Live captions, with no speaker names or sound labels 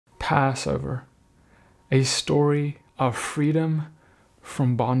Passover, a story of freedom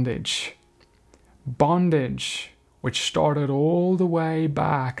from bondage. Bondage which started all the way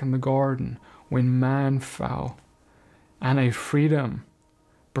back in the garden when man fell, and a freedom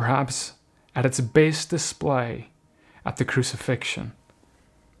perhaps at its best display at the crucifixion.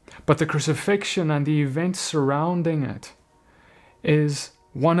 But the crucifixion and the events surrounding it is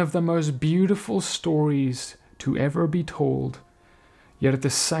one of the most beautiful stories to ever be told, yet at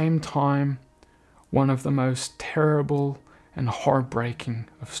the same time, one of the most terrible and heartbreaking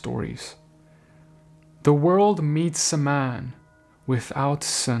of stories. The world meets a man without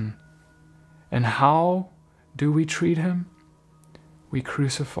sin, and how do we treat him? We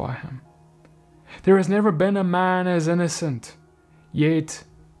crucify him. There has never been a man as innocent, yet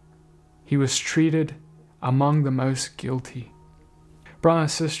he was treated among the most guilty. Brothers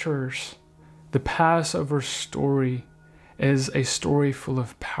and sisters, the Passover story is a story full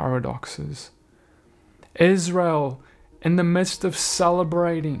of paradoxes. Israel, in the midst of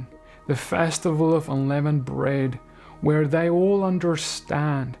celebrating the festival of unleavened bread, where they all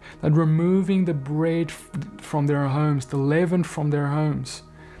understand that removing the bread from their homes, the leaven from their homes,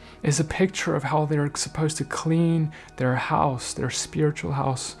 is a picture of how they're supposed to clean their house, their spiritual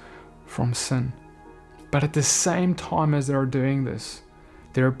house, from sin. But at the same time as they're doing this,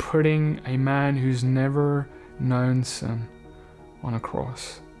 they're putting a man who's never known sin on a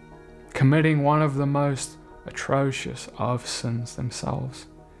cross, committing one of the most atrocious of sins themselves.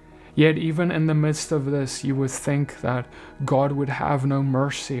 Yet even in the midst of this, you would think that God would have no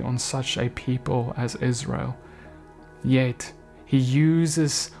mercy on such a people as Israel. Yet he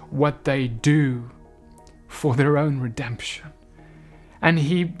uses what they do for their own redemption. And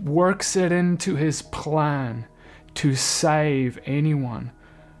he works it into his plan to save anyone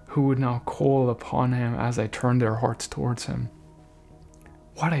who would now call upon him as they turn their hearts towards him.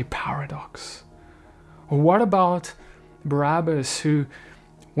 What a paradox. Or what about Barabbas, who,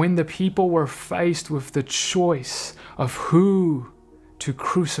 when the people were faced with the choice of who to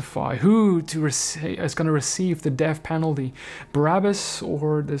crucify, who is going to receive the death penalty, Barabbas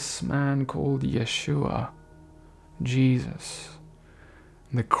or this man called Yeshua, Jesus?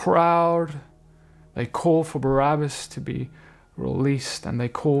 And the crowd, they call for Barabbas to be released, and they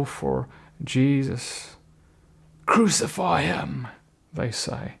call for Jesus. Crucify him, they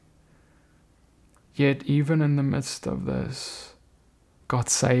say. Yet even in the midst of this, God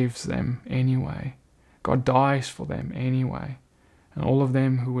saves them anyway. God dies for them anyway. And all of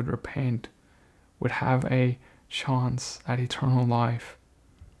them who would repent would have a chance at eternal life.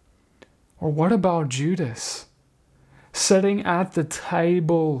 Or what about Judas, sitting at the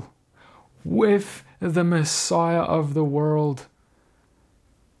table with the Messiah of the world,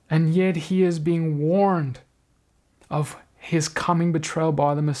 and yet he is being warned of his coming betrayal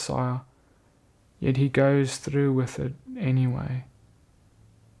by the Messiah, yet he goes through with it anyway.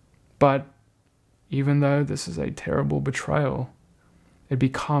 But even though this is a terrible betrayal, it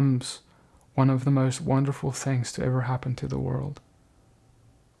becomes one of the most wonderful things to ever happen to the world.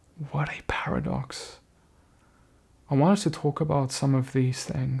 What a paradox. I want us to talk about some of these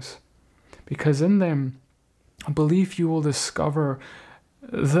things, because in them, I believe you will discover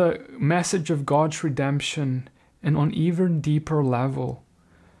the message of God's redemption in an even deeper level.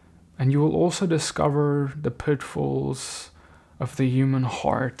 And you will also discover the pitfalls of the human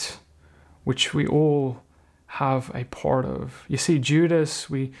heart, which we all have a part of. You see, Judas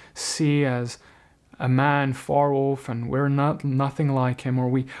we see as a man far off, and we're nothing like him. Or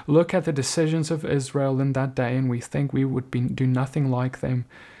we look at the decisions of Israel in that day and we think we would do nothing like them.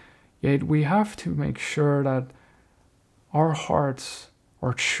 Yet we have to make sure that our hearts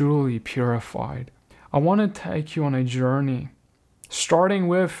are truly purified. I want to take you on a journey, starting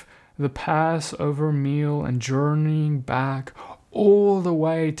with the Passover meal and journeying back all the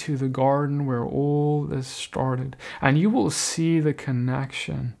way to the garden where all this started. And you will see the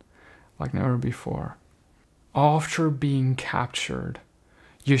connection like never before. After being captured,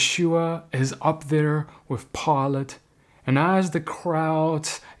 Yeshua is up there with Pilate, and as the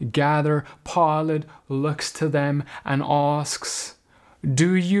crowds gather, Pilate looks to them and asks,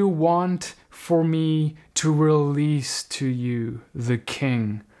 "Do you want for me to release to you the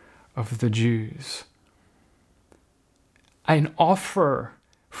King of the Jews?" An offer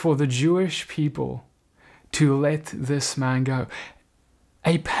for the Jewish people to let this man go.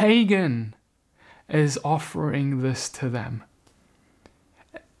 A pagan is offering this to them.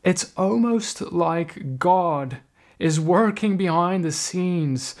 It's almost like God is working behind the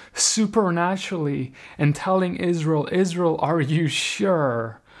scenes supernaturally and telling Israel, "Israel, are you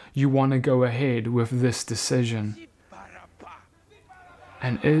sure you want to go ahead with this decision?"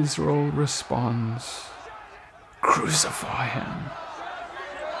 And Israel responds, "Crucify him."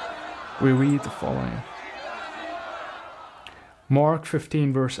 We read the following. Mark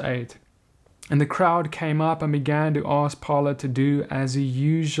 15 verse 8. And the crowd came up and began to ask Pilate to do as he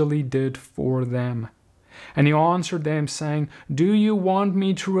usually did for them. And he answered them, saying, "Do you want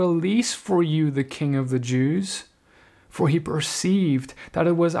me to release for you the King of the Jews?" For he perceived that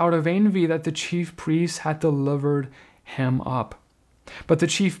it was out of envy that the chief priests had delivered him up. But the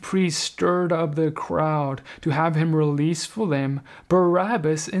chief priests stirred up the crowd to have him release for them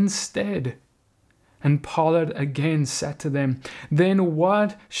Barabbas instead. And Pilate again said to them, "Then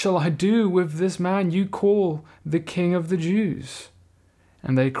what shall I do with this man you call the King of the Jews?"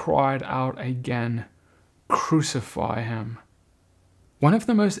 And they cried out again, "Crucify him." One of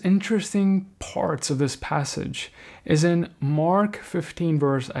the most interesting parts of this passage is in Mark 15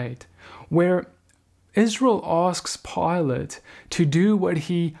 verse 8, where Israel asks Pilate to do what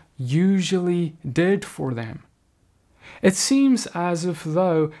he usually did for them. It seems as if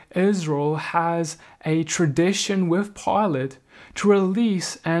though Israel has a tradition with Pilate to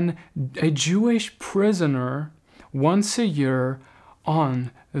release a Jewish prisoner once a year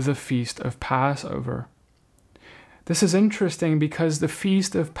on the Feast of Passover. This is interesting because the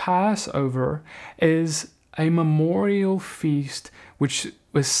Feast of Passover is a memorial feast which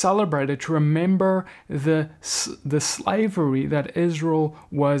was celebrated to remember the slavery that Israel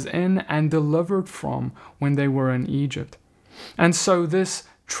was in and delivered from when they were in Egypt. And so this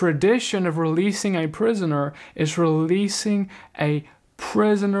tradition of releasing a prisoner is releasing a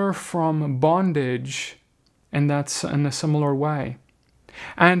prisoner from bondage, and that's in a similar way.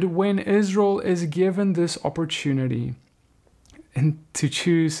 And when Israel is given this opportunity and to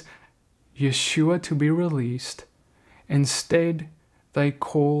choose Yeshua to be released, instead they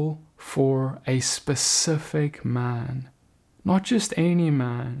call for a specific man, not just any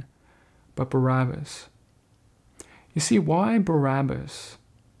man, but Barabbas. You see, why Barabbas?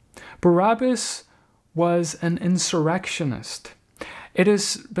 Barabbas was an insurrectionist. It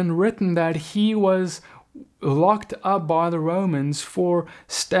has been written that he was locked up by the Romans for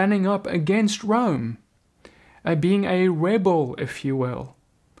standing up against Rome, being a rebel, if you will.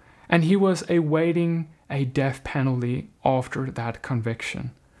 And he was awaiting a death penalty after that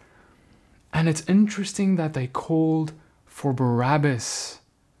conviction. And it's interesting that they called for Barabbas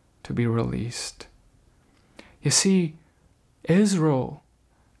to be released. You see, Israel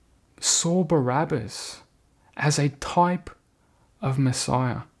saw Barabbas as a type of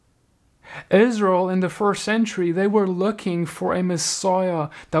Messiah. Israel in the first century, they were looking for a Messiah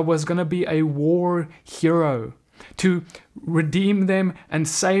that was going to be a war hero to redeem them and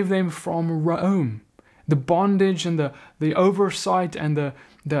save them from Rome. The bondage and the oversight and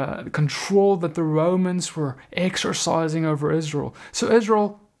the control that the Romans were exercising over Israel. So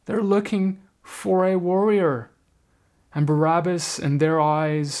Israel, they're looking for a warrior. And Barabbas, in their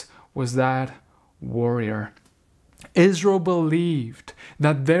eyes, was that warrior. Israel believed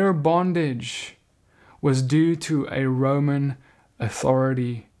that their bondage was due to a Roman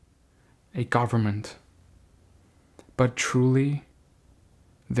authority, a government. But truly,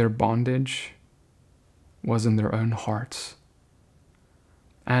 their bondage was in their own hearts.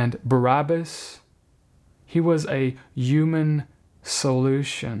 And Barabbas, he was a human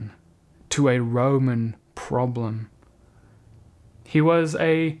solution to a Roman problem. He was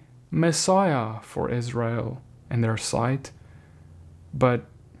a Messiah for Israel in their sight, but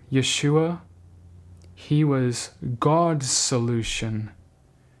Yeshua, he was God's solution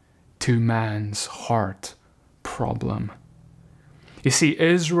to man's heart problem. You see,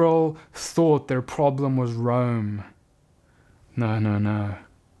 Israel thought their problem was Rome. No.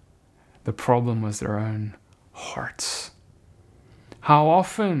 The problem was their own hearts. How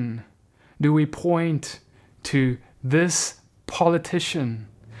often do we point to this politician,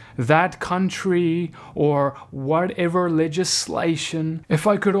 that country, or whatever legislation? If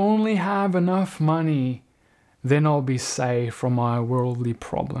I could only have enough money, then I'll be safe from my worldly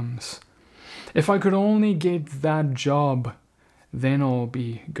problems. If I could only get that job, then I'll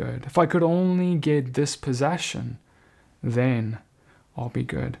be good. If I could only get this possession, then I'll be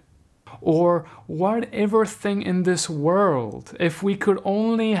good. Or whatever thing in this world, if we could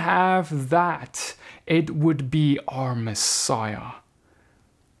only have that, it would be our Messiah.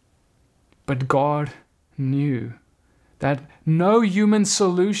 But God knew that no human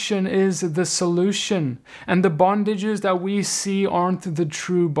solution is the solution, and the bondages that we see aren't the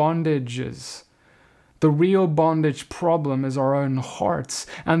true bondages. The real bondage problem is our own hearts,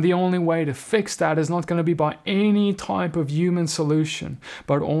 and the only way to fix that is not going to be by any type of human solution,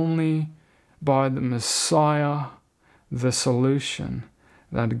 but only by the Messiah, the solution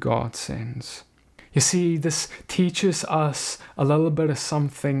that God sends. You see, this teaches us a little bit of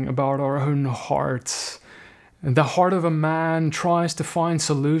something about our own hearts. The heart of a man tries to find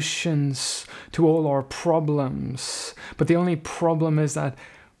solutions to all our problems, but the only problem is that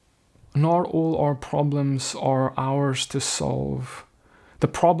not all our problems are ours to solve. The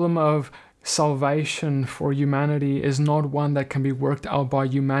problem of salvation for humanity is not one that can be worked out by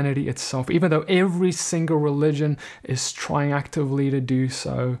humanity itself, even though every single religion is trying actively to do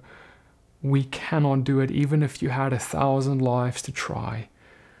so. We cannot do it, even if you had 1,000 lives to try.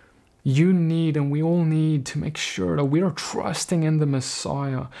 You need, and we all need, to make sure that we are trusting in the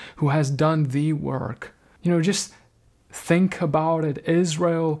Messiah who has done the work. Just think about it.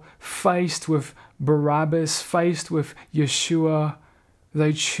 Israel, faced with Barabbas, faced with Yeshua,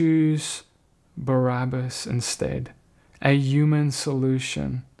 they choose Barabbas instead, a human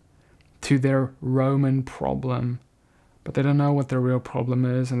solution to their Roman problem. But they don't know what their real problem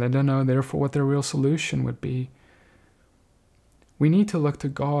is, and they don't know, therefore, what their real solution would be. We need to look to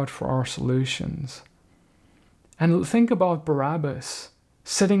God for our solutions. And think about Barabbas,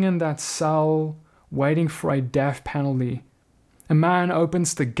 sitting in that cell, waiting for a death penalty. A man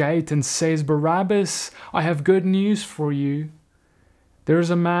opens the gate and says, "Barabbas, I have good news for you. There's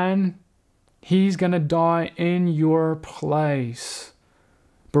a man, he's going to die in your place."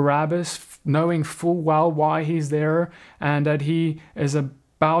 Barabbas, knowing full well why he's there and that he is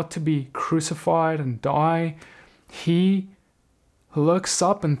about to be crucified and die, he looks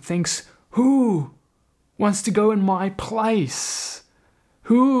up and thinks, who wants to go in my place?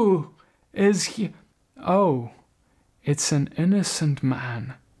 Who is he? Oh, it's an innocent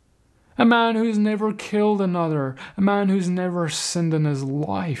man. A man who's never killed another. A man who's never sinned in his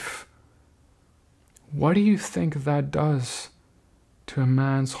life. What do you think that does to a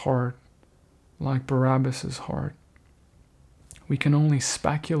man's heart like Barabbas' heart? We can only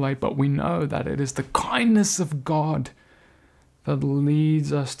speculate, but we know that it is the kindness of God that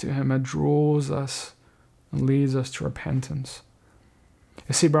leads us to him, that draws us and leads us to repentance.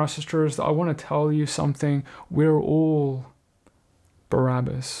 You see, brothers and sisters, I want to tell you something. We're all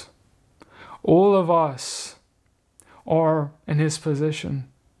Barabbas. All of us are in his position,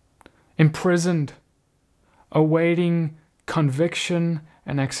 imprisoned, awaiting conviction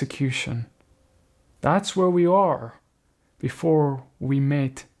and execution. That's where we are before we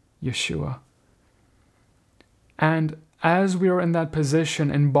met Yeshua. And as we are in that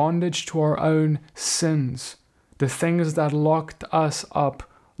position, in bondage to our own sins, the things that locked us up,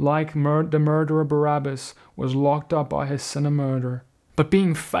 like the murderer Barabbas was locked up by his sin of murder. But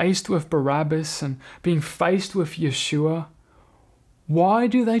being faced with Barabbas and being faced with Yeshua, why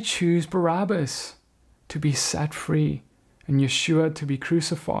do they choose Barabbas to be set free and Yeshua to be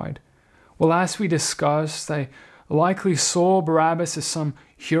crucified? Well, as we discussed, they likely saw Barabbas as some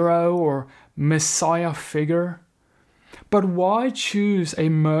hero or Messiah figure. But why choose a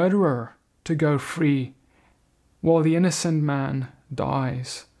murderer to go free while the innocent man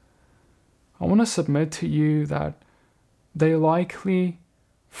dies? I want to submit to you that they likely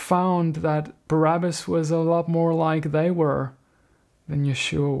found that Barabbas was a lot more like they were than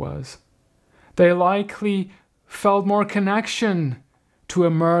Yeshua was. They likely felt more connection to a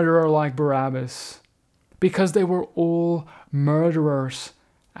murderer like Barabbas because they were all murderers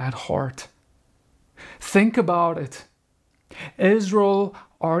at heart. Think about it. Israel,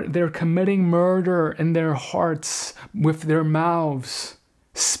 they're committing murder in their hearts with their mouths,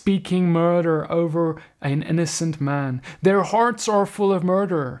 speaking murder over an innocent man. Their hearts are full of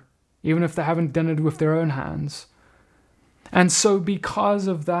murder, even if they haven't done it with their own hands. And so because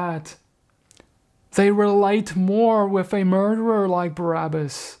of that, they relate more with a murderer like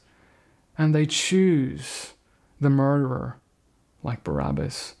Barabbas, and they choose the murderer like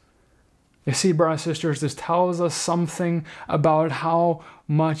Barabbas. You see, brothers and sisters, this tells us something about how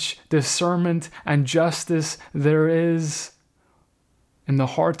much discernment and justice there is in the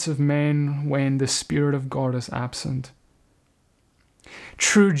hearts of men when the Spirit of God is absent.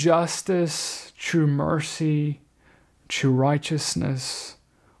 True justice, true mercy, true righteousness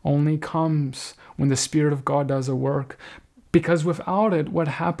only comes when the Spirit of God does a work. Because without it, what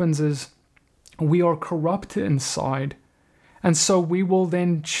happens is we are corrupted inside. And so we will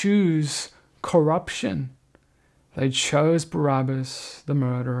then choose corruption. They chose Barabbas, the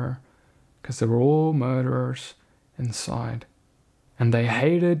murderer, because they were all murderers inside. And they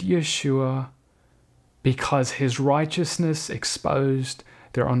hated Yeshua because his righteousness exposed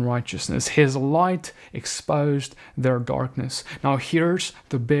their unrighteousness. His light exposed their darkness. Now here's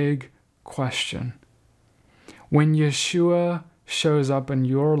the big question. When Yeshua shows up in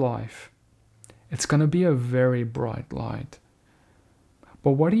your life, it's going to be a very bright light.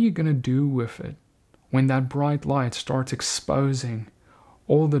 But what are you going to do with it when that bright light starts exposing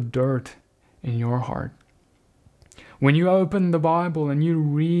all the dirt in your heart? When you open the Bible and you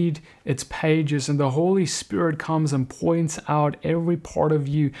read its pages and the Holy Spirit comes and points out every part of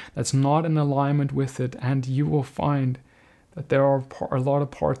you that's not in alignment with it, and you will find that there are a lot of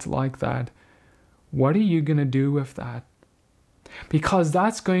parts like that, what are you going to do with that? Because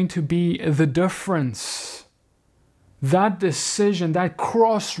that's going to be the difference. That decision, that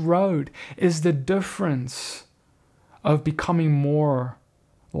crossroad is the difference of becoming more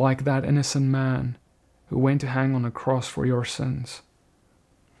like that innocent man who went to hang on a cross for your sins,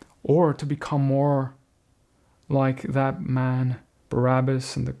 or to become more like that man,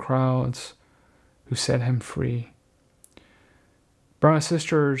 Barabbas, and the crowds who set him free. Brothers and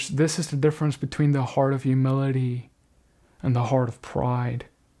sisters, this is the difference between the heart of humility and the heart of pride.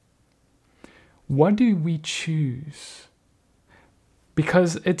 What do we choose?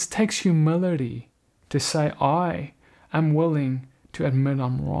 Because it takes humility to say, I am willing to admit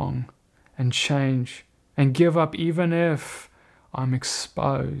I'm wrong and change and give up even if I'm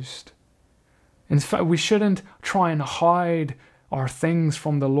exposed. In fact, we shouldn't try and hide our things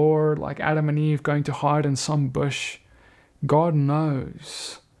from the Lord like Adam and Eve going to hide in some bush. God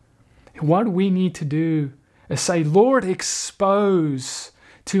knows. What we need to do is say, Lord, expose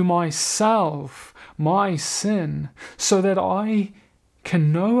to myself my sin so that I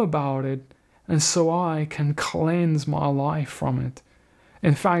can know about it and so I can cleanse my life from it.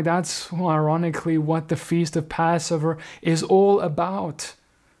 In fact, that's ironically what the Feast of Passover is all about.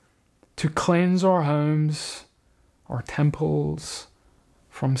 To cleanse our homes, our temples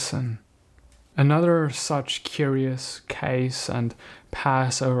from sin. Another such curious case and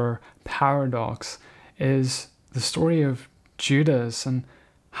Passover paradox is the story of Judas and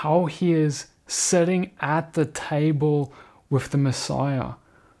how he is sitting at the table with the Messiah.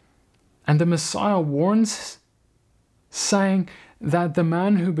 And the Messiah warns, saying that the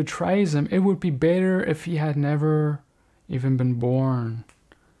man who betrays him, it would be better if he had never even been born.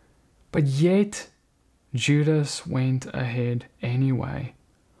 But yet, Judas went ahead anyway.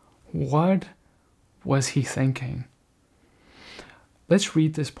 What was he thinking? Let's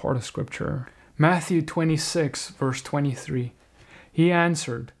read this part of scripture. Matthew 26, verse 23. He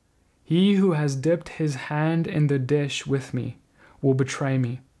answered, "He who has dipped his hand in the dish with me will betray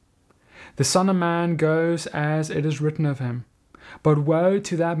me. The Son of Man goes as it is written of him. But woe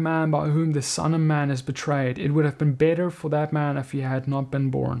to that man by whom the Son of Man is betrayed. It would have been better for that man if he had not been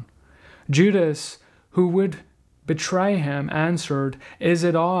born." Judas, who would betray him, answered, "Is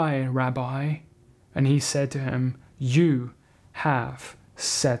it I, Rabbi?" And he said to him, "You have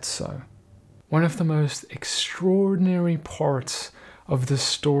said so." One of the most extraordinary parts of the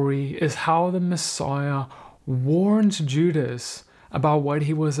story is how the Messiah warns Judas about what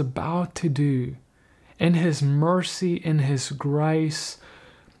he was about to do in his mercy, in his grace,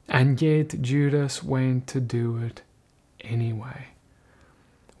 and yet Judas went to do it anyway.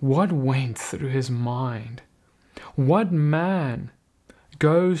 What went through his mind? What man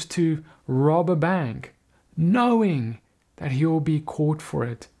goes to rob a bank knowing that he will be caught for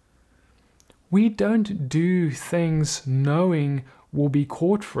it? We don't do things knowing we'll be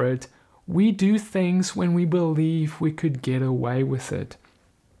caught for it. We do things when we believe we could get away with it.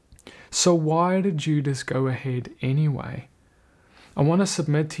 So why did Judas go ahead anyway? I want to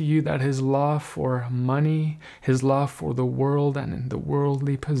submit to you that his love for money, his love for the world and the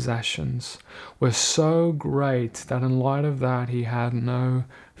worldly possessions was so great that in light of that he had no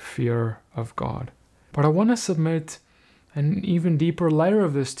fear of God. But I want to submit an even deeper layer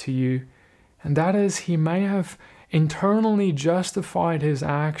of this to you, and that is he may have internally justified his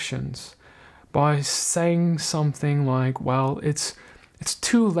actions by saying something like, well, it's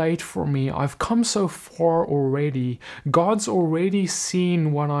too late for me. I've come so far already. God's already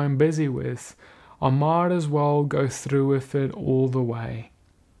seen what I'm busy with. I might as well go through with it all the way.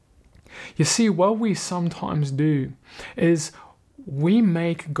 You see, what we sometimes do is we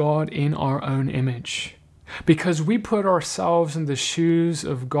make God in our own image. Because we put ourselves in the shoes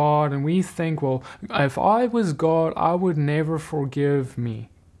of God and we think, well, if I was God, I would never forgive me.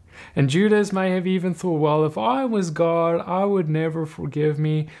 And Judas may have even thought, well, if I was God, I would never forgive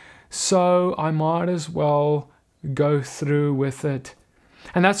me, so I might as well go through with it.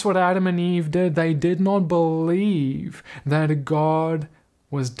 And that's what Adam and Eve did. They did not believe that God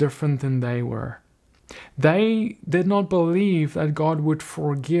was different than they were. They did not believe that God would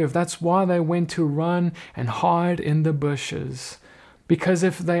forgive. That's why they went to run and hide in the bushes. Because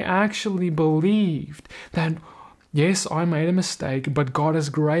if they actually believed that Yes, I made a mistake, but God is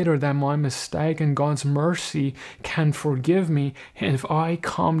greater than my mistake, and God's mercy can forgive me if I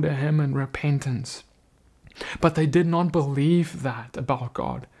come to Him in repentance. But they did not believe that about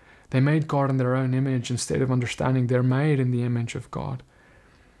God. They made God in their own image instead of understanding they're made in the image of God.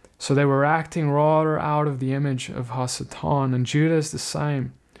 So they were acting rather out of the image of Hasatan, and Judas the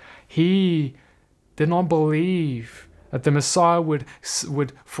same. He did not believe that the Messiah would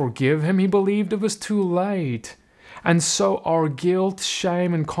forgive him. He believed it was too late. And so our guilt,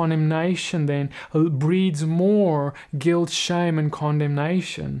 shame, and condemnation then breeds more guilt, shame, and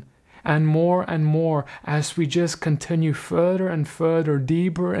condemnation. And more as we just continue further and further,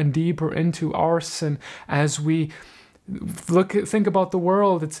 deeper and deeper into our sin. As we think about the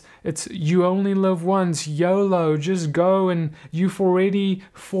world, it's you only live once, YOLO, just go, and you've already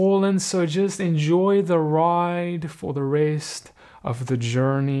fallen, so just enjoy the ride for the rest of the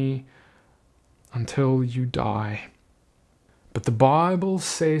journey until you die. But the Bible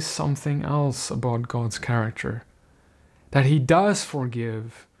says something else about God's character, that He does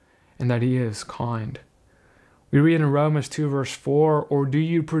forgive and that He is kind. We read in Romans 2 verse 4, or do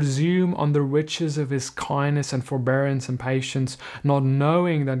you presume on the riches of His kindness and forbearance and patience, not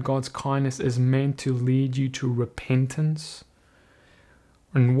knowing that God's kindness is meant to lead you to repentance?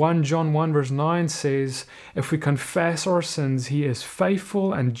 And 1 John 1 verse 9 says, if we confess our sins, He is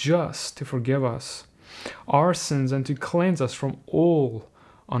faithful and just to forgive us our sins and to cleanse us from all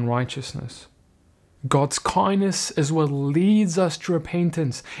unrighteousness. God's kindness is what leads us to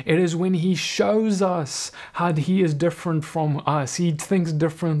repentance. It is when He shows us how He is different from us. He thinks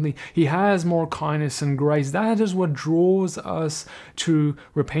differently. He has more kindness and grace. That is what draws us to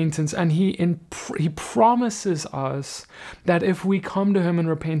repentance. And He promises us that if we come to Him in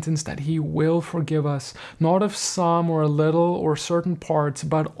repentance, that He will forgive us, not of some or a little or certain parts,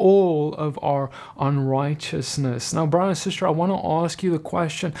 but all of our unrighteousness. Now, brother and sister, I want to ask you the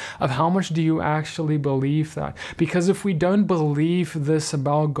question of how much do you actually believe that? Because if we don't believe this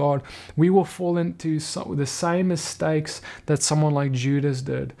about God, we will fall into the same mistakes that someone like Judas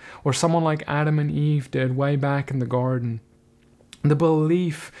did, or someone like Adam and Eve did way back in the garden. The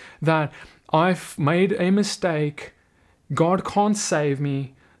belief that I've made a mistake, God can't save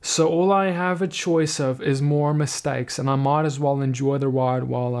me, so all I have a choice of is more mistakes, and I might as well enjoy the ride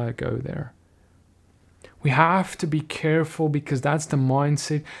while I go there. We have to be careful, because that's the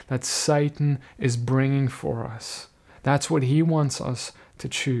mindset that Satan is bringing for us. That's what he wants us to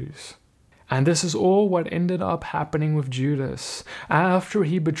choose. And this is all what ended up happening with Judas. After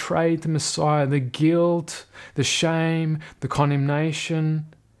he betrayed the Messiah, the guilt, the shame, the condemnation,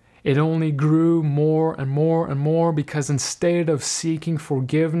 it only grew more and more and more, because instead of seeking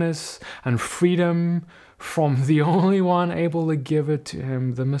forgiveness and freedom from the only one able to give it to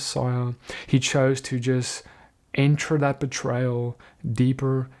him, the Messiah, he chose to just enter that betrayal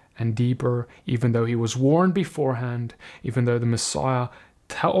deeper and deeper, even though he was warned beforehand, even though the Messiah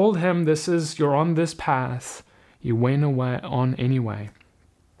told him, you're on this path, he went away on anyway.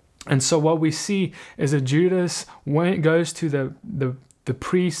 And so what we see is that Judas goes to the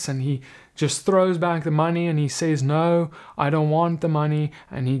priests, and he just throws back the money, and he says, no, I don't want the money,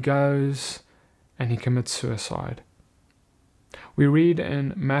 and he goes and he commits suicide. We read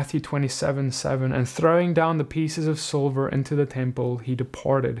in Matthew 27:7, and throwing down the pieces of silver into the temple, he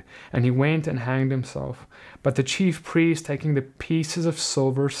departed, and he went and hanged himself. But the chief priest, taking the pieces of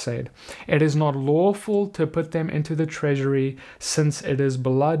silver, said, it is not lawful to put them into the treasury, since it is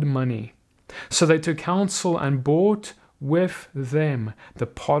blood money. So they took counsel and bought with them the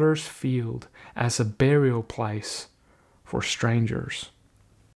potter's field as a burial place for strangers.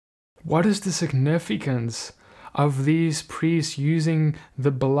 What is the significance of these priests using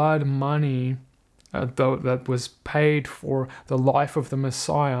the blood money that was paid for the life of the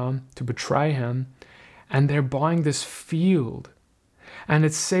Messiah to betray him, and they're buying this field? And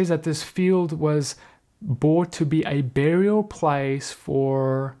it says that this field was bought to be a burial place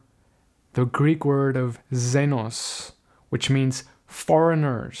for the Greek word of xenos, which means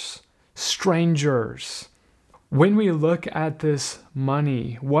foreigners, strangers. When we look at this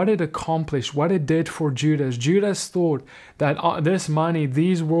money, what it accomplished, what it did for Judas, Judas thought that this money,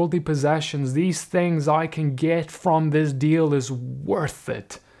 these worldly possessions, these things I can get from this deal is worth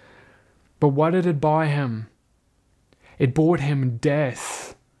it. But what did it buy him? It bought him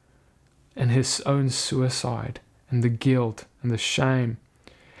death and his own suicide and the guilt and the shame.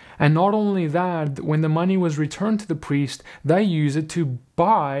 And not only that, when the money was returned to the priest, they used it to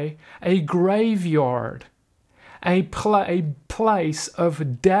buy a graveyard. A place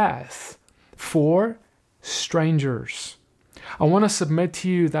of death for strangers. I want to submit to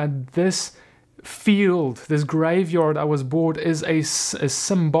you that this field, this graveyard I was bought, is a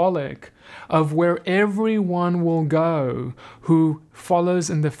symbolic of where everyone will go who follows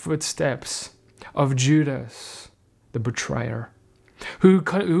in the footsteps of Judas, the betrayer,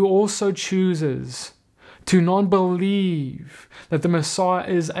 who also chooses to not believe that the Messiah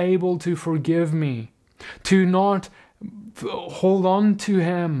is able to forgive me, to not hold on to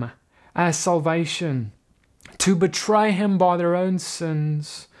him as salvation, to betray him by their own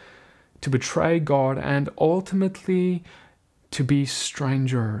sins, to betray God, and ultimately to be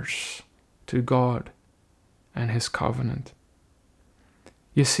strangers to God and his covenant.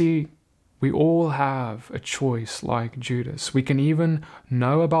 You see, we all have a choice like Judas. We can even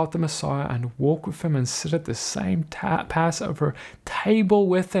know about the Messiah and walk with him and sit at the same Passover table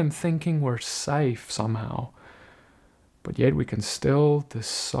with him, thinking we're safe somehow. But yet we can still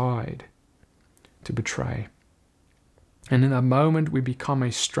decide to betray. And in that moment we become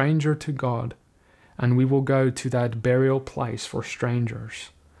a stranger to God, and we will go to that burial place for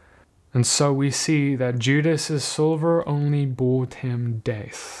strangers. And so we see that Judas's silver only bought him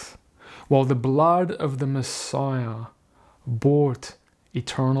death, while the blood of the Messiah bought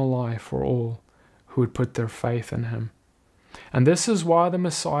eternal life for all who would put their faith in him. And this is why the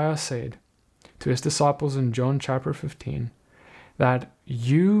Messiah said to his disciples in John chapter 15, that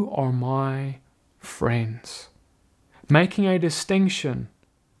you are my friends, making a distinction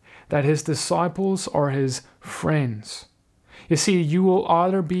that his disciples are his friends. You see, you will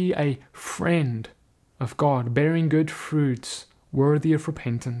either be a friend of God, bearing good fruits worthy of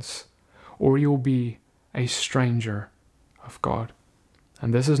repentance, or you'll be a stranger of God.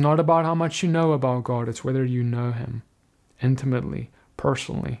 And this is not about how much you know about God, it's whether you know him intimately,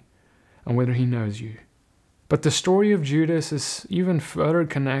 personally, and whether he knows you. But the story of Judas is even further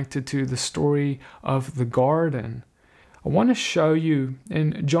connected to the story of the garden. I want to show you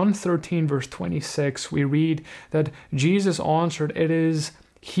in John 13 verse 26, we read that Jesus answered, "It is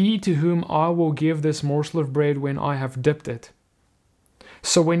he to whom I will give this morsel of bread when I have dipped it."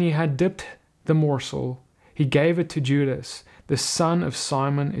 So when he had dipped the morsel, he gave it to Judas, the son of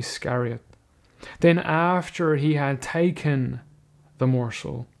Simon Iscariot. Then after he had taken the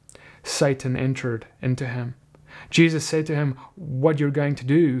morsel, Satan entered into him. Jesus said to him, "What you're going to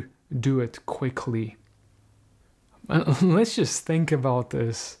do, do it quickly." Let's just think about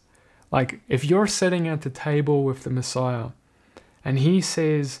this. Like, if you're sitting at the table with the Messiah and he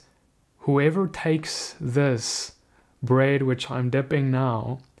says, whoever takes this bread which I'm dipping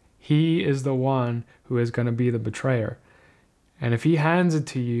now, he is the one who is going to be the betrayer. And if he hands it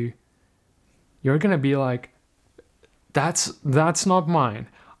to you, you're going to be like, that's not mine.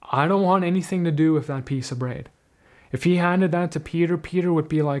 I don't want anything to do with that piece of bread. If he handed that to Peter, Peter would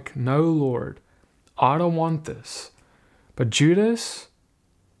be like, "No, Lord, I don't want this." But Judas,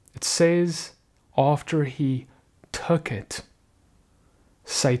 it says, after he took it,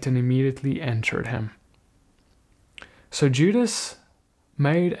 Satan immediately entered him. So Judas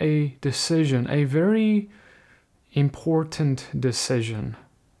made a decision, a very important decision.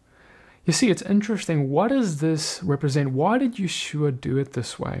 You see, it's interesting. What does this represent? Why did Yeshua do it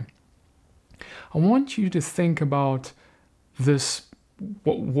this way? I want you to think about this,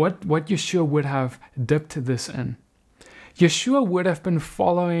 what Yeshua would have dipped this in. Yeshua would have been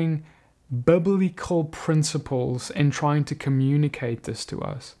following biblical principles in trying to communicate this to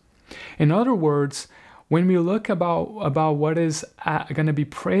us. In other words, when we look about what is going to be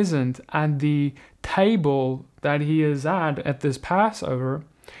present at the table that he is at this Passover,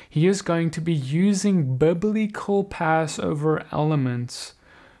 he is going to be using biblical Passover elements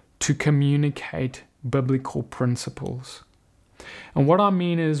to communicate biblical principles. And what I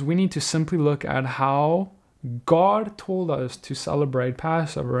mean is, we need to simply look at how God told us to celebrate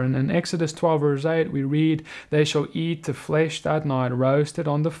Passover. And in Exodus 12 verse 8 we read, "They shall eat the flesh that night, roasted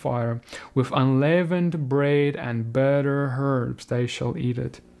on the fire, with unleavened bread and bitter herbs they shall eat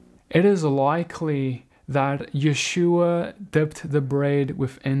it." It is likely that Yeshua dipped the bread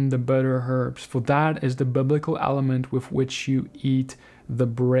within the bitter herbs, for that is the biblical element with which you eat the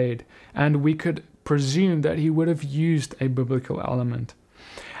bread. And we could presume that he would have used a biblical element.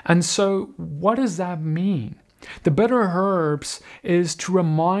 And so what does that mean? The bitter herbs is to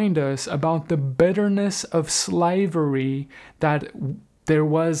remind us about the bitterness of slavery that there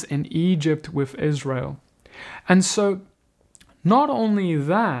was in Egypt with Israel. And so not only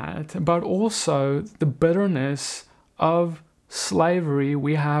that, but also the bitterness of slavery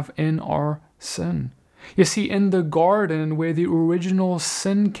we have in our sin. You see, in the garden where the original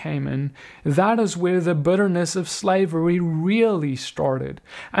sin came in, that is where the bitterness of slavery really started.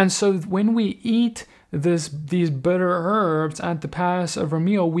 And so when we eat these bitter herbs at the Passover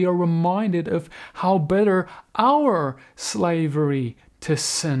meal, we are reminded of how bitter our slavery to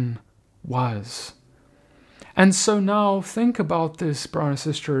sin was. And so now think about this, brothers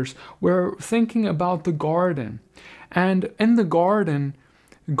and sisters. We're thinking about the garden. And in the garden,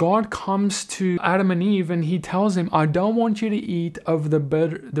 God comes to Adam and Eve and he tells him, I don't want you to eat of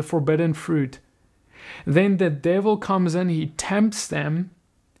the forbidden fruit. Then the devil comes in, he tempts them,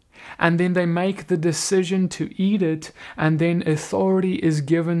 and then they make the decision to eat it, and then authority is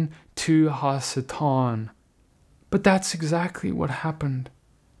given to Hasatan. But that's exactly what happened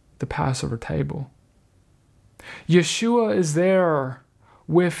at the Passover table. Yeshua is there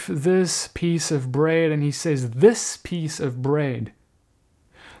with this piece of bread, and he says, this piece of bread,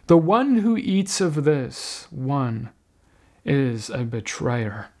 the one who eats of this one is a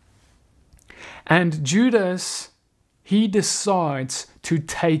betrayer. And Judas, he decides to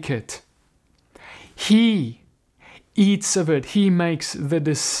take it. He eats of it. He makes the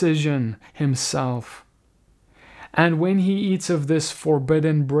decision himself. And when he eats of this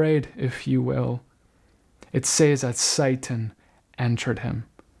forbidden bread, if you will, it says that Satan entered him.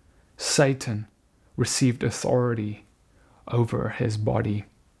 Satan received authority over his body.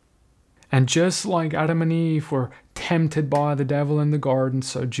 And just like Adam and Eve were tempted by the devil in the garden,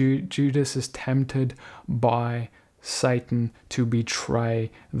 so Judas is tempted by Satan to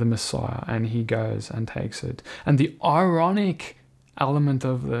betray the Messiah, and he goes and takes it. And the ironic element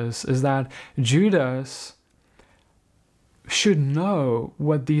of this is that Judas should know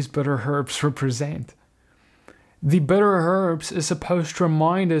what these bitter herbs represent. The bitter herbs is supposed to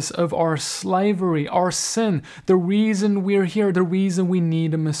remind us of our slavery, our sin, the reason we're here, the reason we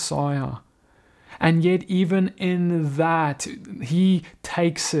need a Messiah. And yet even in that, he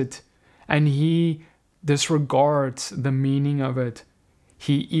takes it and he disregards the meaning of it.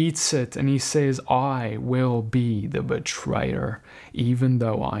 He eats it and he says, I will be the betrayer, even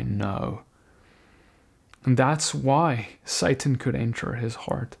though I know. And that's why Satan could enter his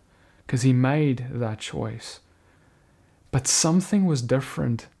heart, because he made that choice. But something was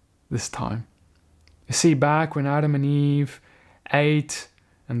different this time. You see, back when Adam and Eve ate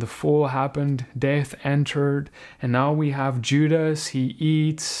and the fall happened, death entered, and now we have Judas, he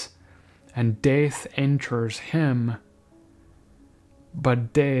eats, and death enters him.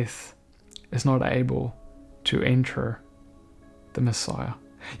 But death is not able to enter the Messiah.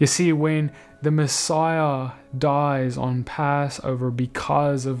 You see, when the Messiah dies on Passover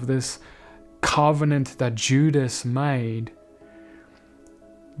because of this covenant that Judas made,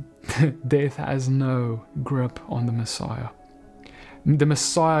 death has no grip on the Messiah. The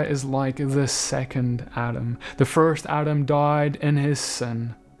Messiah is like the second Adam. The first Adam died in his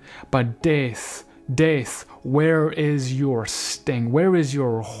sin. But death, where is your sting? Where is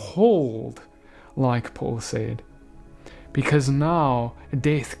your hold? Like Paul said. Because now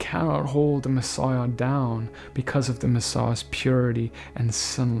death cannot hold the Messiah down because of the Messiah's purity and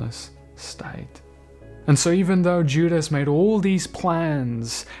sinless state. And so even though Judas made all these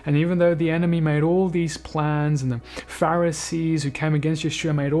plans, and even though the enemy made all these plans, and the Pharisees who came against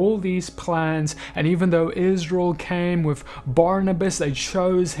Yeshua made all these plans, and even though Israel came with Barnabas, they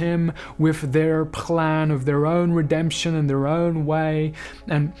chose him with their plan of their own redemption in their own way,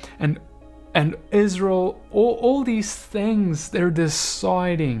 and Israel, all these things they're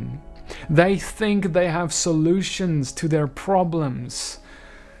deciding. They think they have solutions to their problems.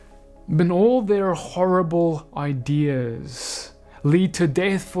 But all their horrible ideas lead to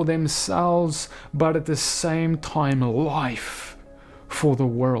death for themselves, but at the same time life for the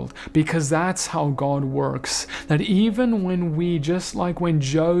world. Because that's how God works. That even when we, just like when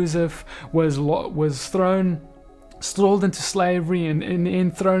Joseph was sold into slavery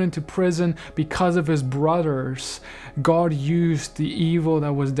and thrown into prison because of his brothers, God used the evil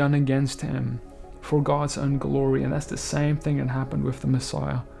that was done against him for God's own glory. And that's the same thing that happened with the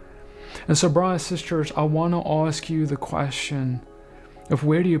Messiah. And so, brothers and sisters, I want to ask you the question of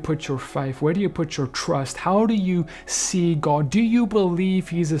where do you put your faith? Where do you put your trust? How do you see God? Do you believe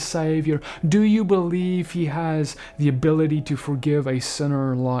He's a Savior? Do you believe He has the ability to forgive a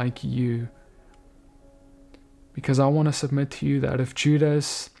sinner like you? Because I want to submit to you that if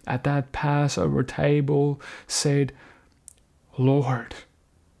Judas at that Passover table said, Lord,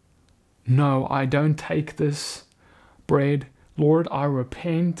 no, I don't take this bread. Lord, I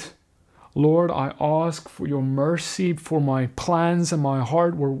repent. Lord, I ask for your mercy, for my plans and my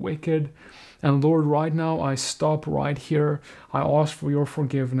heart were wicked. And Lord, right now I stop right here. I ask for your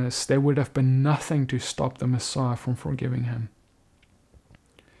forgiveness. There would have been nothing to stop the Messiah from forgiving him.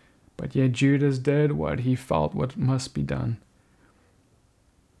 But yet Judas did what he felt what must be done.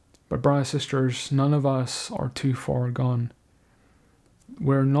 But brothers and sisters, none of us are too far gone.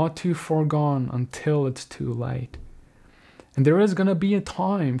 We're not too far gone until it's too late. And there is going to be a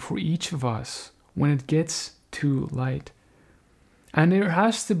time for each of us when it gets too late. And there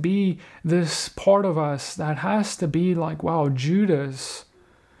has to be this part of us that has to be like, wow, Judas,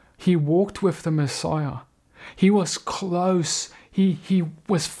 he walked with the Messiah. He was close. He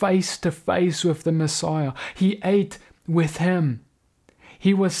was face to face with the Messiah. He ate with him.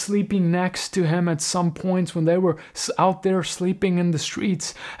 He was sleeping next to him at some points when they were out there sleeping in the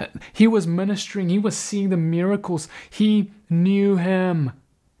streets. He was ministering. He was seeing the miracles. He knew him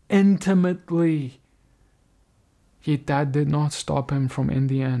intimately. Yet that did not stop him from, in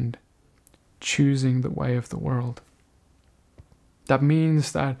the end, choosing the way of the world. That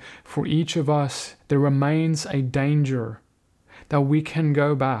means that for each of us, there remains a danger that we can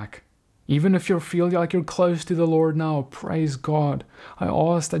go back. Even if you feel like you're close to the Lord now, praise God. I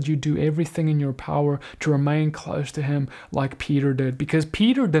ask that you do everything in your power to remain close to him like Peter did. Because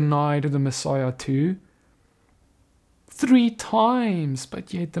Peter denied the Messiah too. 3 times,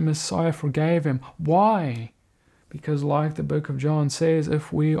 but yet the Messiah forgave him. Why? Because like the book of John says,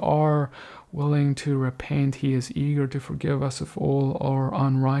 if we are willing to repent, he is eager to forgive us of all our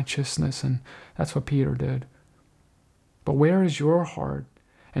unrighteousness. And that's what Peter did. But where is your heart?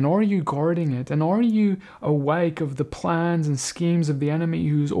 And are you guarding it? And are you awake of the plans and schemes of the enemy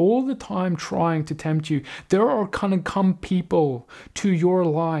who's all the time trying to tempt you? There are going to come people to your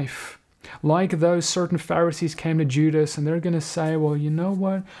life, like those certain Pharisees came to Judas, and they're going to say, well, you know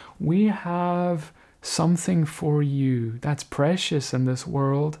what? We have something for you that's precious in this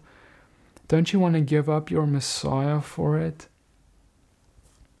world. Don't you want to give up your Messiah for it?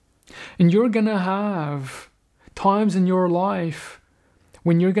 And you're going to have times in your life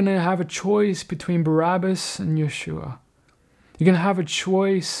when you're going to have a choice between Barabbas and Yeshua. You're going to have a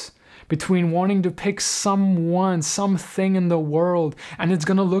choice between wanting to pick something in the world, and it's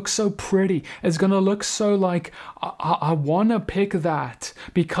going to look so pretty. It's going to look so like, I want to pick that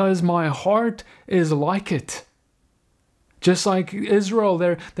because my heart is like it. Just like Israel,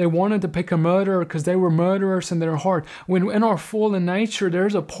 they wanted to pick a murderer because they were murderers in their heart. When in our fallen nature,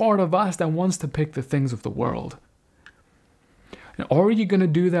 there's a part of us that wants to pick the things of the world. And are you going to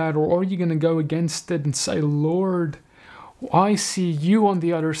do that, or are you going to go against it and say, Lord, I see you on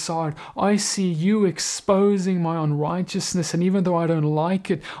the other side. I see you exposing my unrighteousness, and even though I don't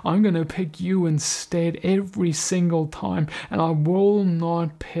like it, I'm going to pick you instead every single time, and I will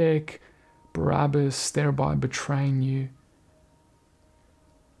not pick Barabbas, thereby betraying you.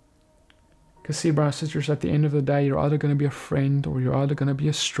 Because see, brothers and sisters, at the end of the day, you're either going to be a friend or you're either going to be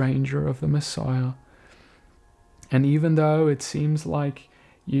a stranger of the Messiah. And even though it seems like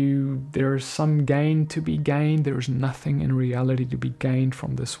there's some gain to be gained, there's nothing in reality to be gained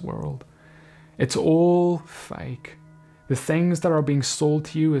from this world. It's all fake. The things that are being sold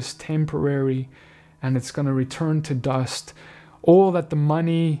to you is temporary, and it's going to return to dust. All that the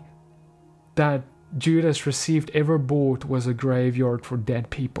money that Judas received ever bought was a graveyard for dead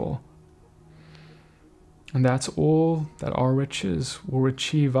people. And that's all that our riches will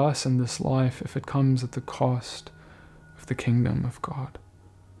achieve us in this life if it comes at the cost of the kingdom of God.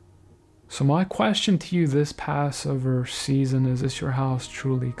 So my question to you this Passover season is your house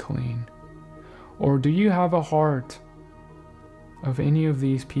truly clean? Or do you have a heart of any of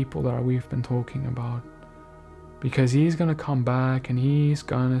these people that we've been talking about? Because he's going to come back and he's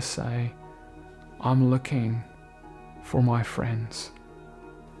going to say, I'm looking for my friends.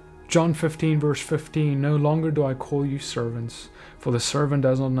 John 15 verse 15, no longer do I call you servants, for the servant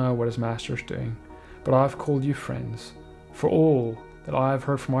does not know what his master is doing, but I have called you friends, for all that I have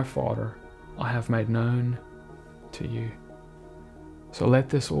heard from my Father, I have made known to you. So let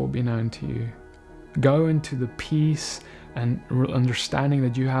this all be known to you. Go into the peace and understanding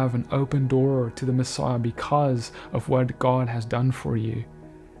that you have an open door to the Messiah because of what God has done for you.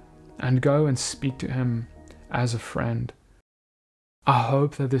 And go and speak to him as a friend. I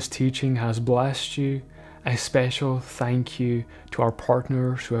hope that this teaching has blessed you. A special thank you to our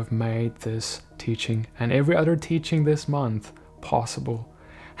partners who have made this teaching and every other teaching this month possible.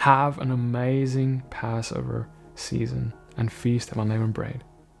 Have an amazing Passover season and feast of unleavened bread.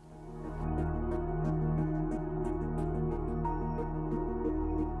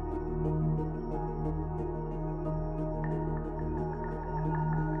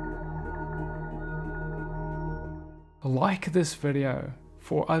 Like this video,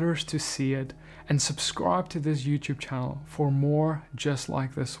 for others to see it, and subscribe to this YouTube channel for more just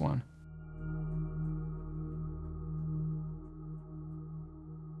like this one.